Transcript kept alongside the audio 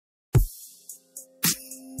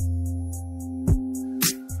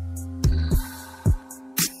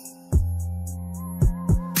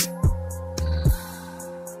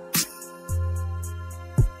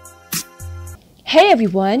Hey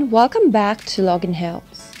everyone, welcome back to Login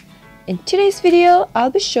Helps. In today's video, I'll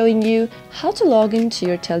be showing you how to log into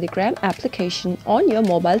your Telegram application on your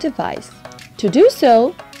mobile device. To do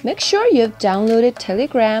so, make sure you've downloaded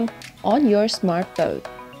Telegram on your smartphone.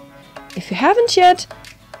 If you haven't yet,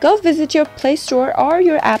 go visit your Play Store or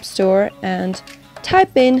your App Store and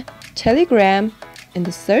type in Telegram in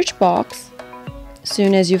the search box. As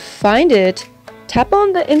soon as you find it, tap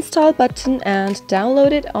on the install button and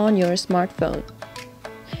download it on your smartphone.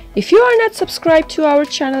 If you are not subscribed to our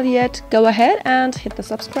channel yet, go ahead and hit the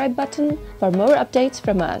subscribe button for more updates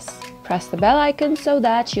from us. Press the bell icon so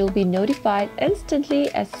that you'll be notified instantly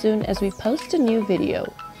as soon as we post a new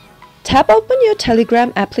video. Tap open your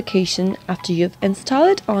Telegram application after you've installed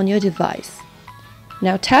it on your device.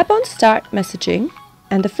 Now tap on Start Messaging,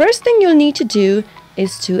 and the first thing you'll need to do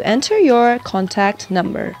is to enter your contact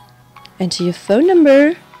number. Enter your phone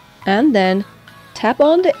number and then tap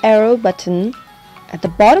on the arrow button at the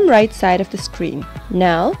bottom right side of the screen.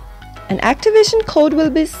 Now, an activation code will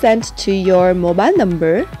be sent to your mobile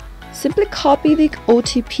number. Simply copy the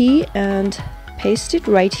OTP and paste it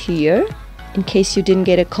right here. In case you didn't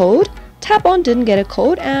get a code, tap on Didn't Get a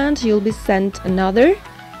Code and you'll be sent another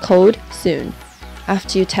code soon.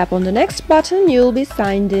 After you tap on the next button, you'll be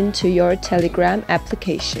signed in to your Telegram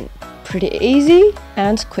application. Pretty easy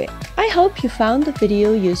and quick. I hope you found the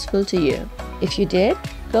video useful to you. If you did,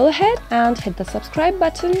 go ahead and hit the subscribe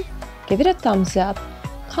button, give it a thumbs up,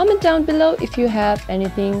 comment down below if you have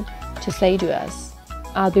anything to say to us.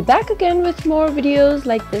 I'll be back again with more videos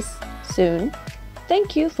like this soon.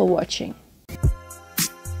 Thank you for watching.